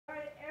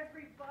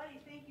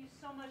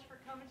so much for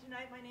coming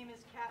tonight. My name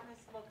is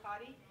Katniss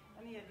Locati.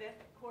 I'm the event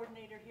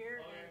coordinator here,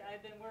 and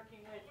I've been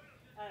working with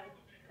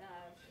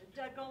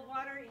Doug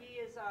Goldwater. He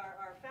is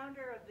our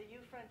founder of the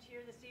You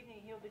Frontier this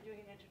evening. He'll be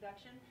doing an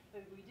introduction,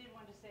 but we did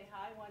want to say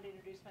hi, wanted to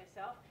introduce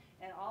myself,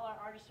 and all our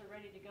artists are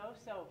ready to go,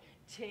 so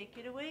take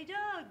it away,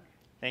 Doug.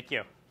 Thank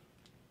you.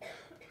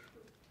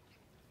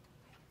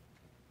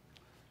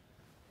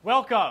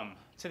 Welcome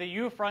to the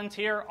You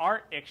Frontier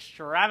Art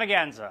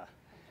Extravaganza.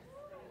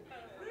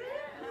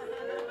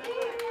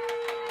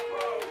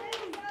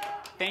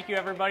 Thank you,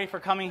 everybody, for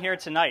coming here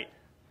tonight.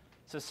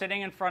 So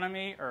sitting in front of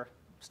me, or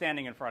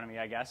standing in front of me,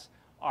 I guess,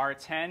 are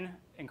 10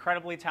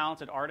 incredibly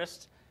talented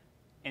artists.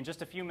 In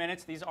just a few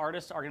minutes, these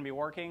artists are going to be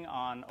working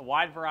on a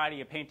wide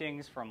variety of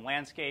paintings, from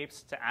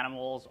landscapes to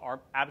animals,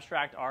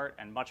 abstract art,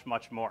 and much,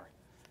 much more.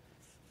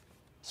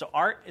 So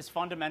art is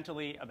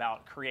fundamentally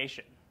about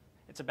creation.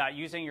 It's about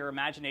using your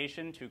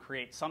imagination to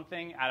create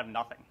something out of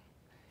nothing.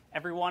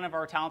 Every one of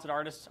our talented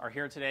artists are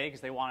here today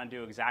because they want to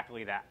do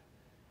exactly that.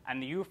 And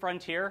the You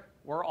Frontier,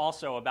 we're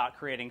also about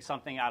creating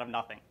something out of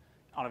nothing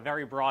on a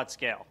very broad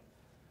scale.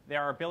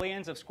 There are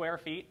billions of square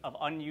feet of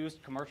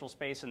unused commercial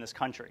space in this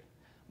country.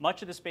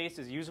 Much of the space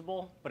is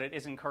usable, but it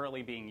isn't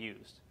currently being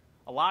used.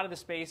 A lot of the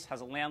space has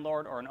a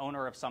landlord or an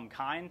owner of some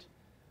kind,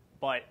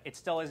 but it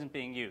still isn't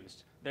being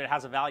used. It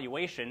has a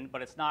valuation,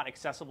 but it's not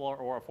accessible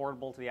or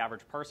affordable to the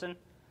average person.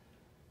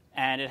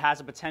 And it has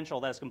a potential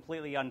that is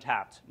completely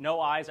untapped.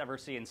 No eyes ever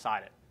see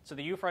inside it. So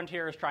the You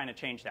Frontier is trying to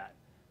change that,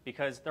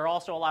 because there are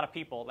also a lot of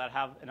people that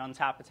have an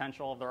untapped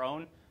potential of their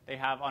own. They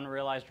have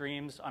unrealized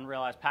dreams,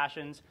 unrealized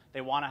passions.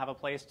 They want to have a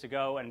place to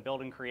go and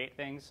build and create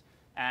things,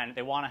 and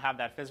they want to have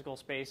that physical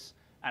space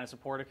and a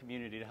supportive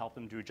community to help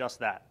them do just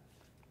that.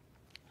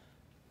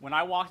 When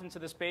I walked into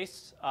this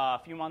space a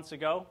few months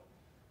ago,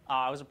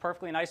 it was a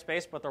perfectly nice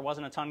space, but there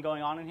wasn't a ton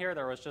going on in here.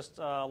 There was just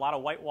a lot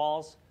of white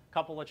walls, a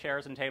couple of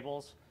chairs and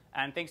tables.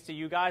 And thanks to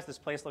you guys, this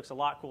place looks a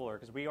lot cooler,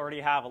 because we already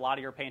have a lot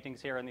of your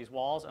paintings here in these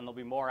walls, and there'll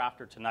be more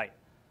after tonight.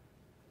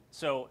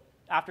 So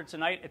after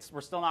tonight, we're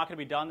still not going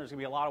to be done. There's going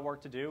to be a lot of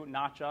work to do,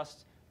 not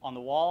just on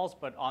the walls,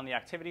 but on the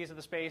activities of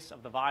the space,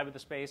 of the vibe of the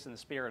space, and the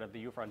spirit of the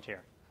You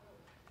Frontier.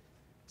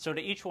 So to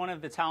each one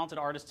of the talented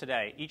artists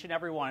today, each and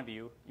every one of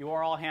you, you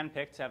are all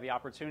handpicked to have the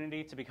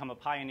opportunity to become a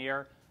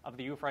pioneer of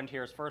the You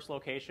Frontier's first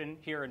location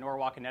here in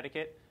Norwalk,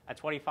 Connecticut, at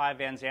 25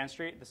 Van Zandt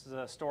Street. This is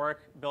a historic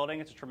building.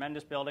 It's a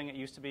tremendous building. It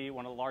used to be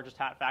one of the largest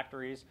hat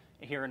factories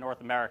here in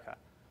North America.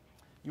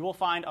 You will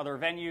find other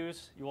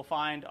venues, you will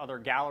find other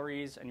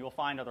galleries, and you will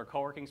find other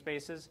co-working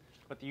spaces,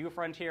 but the You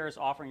Frontier is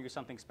offering you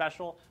something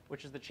special,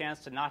 which is the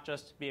chance to not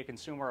just be a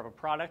consumer of a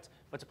product,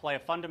 but to play a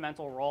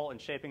fundamental role in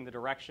shaping the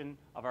direction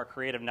of our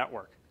creative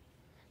network,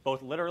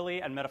 both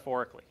literally and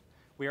metaphorically.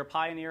 We are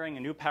pioneering a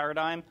new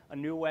paradigm, a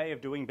new way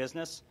of doing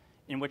business,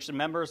 in which the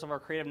members of our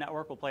creative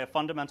network will play a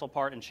fundamental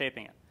part in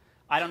shaping it.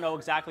 I don't know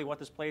exactly what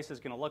this place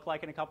is going to look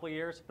like in a couple of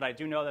years, but I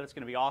do know that it's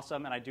going to be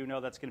awesome, and I do know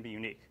that it's going to be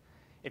unique.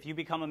 If you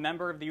become a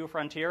member of the You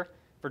Frontier,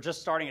 for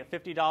just starting at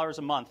 $50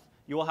 a month,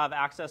 you will have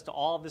access to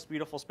all of this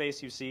beautiful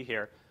space you see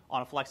here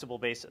on a flexible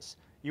basis.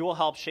 You will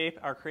help shape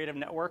our creative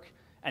network,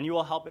 and you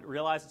will help it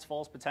realize its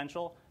fullest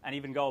potential and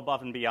even go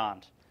above and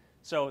beyond.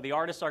 So the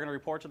artists are going to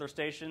report to their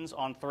stations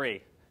on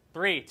 3.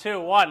 3, 2,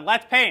 1,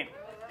 let's paint!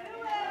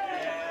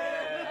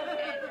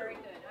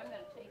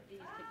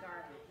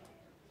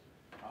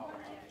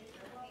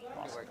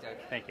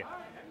 Thank you.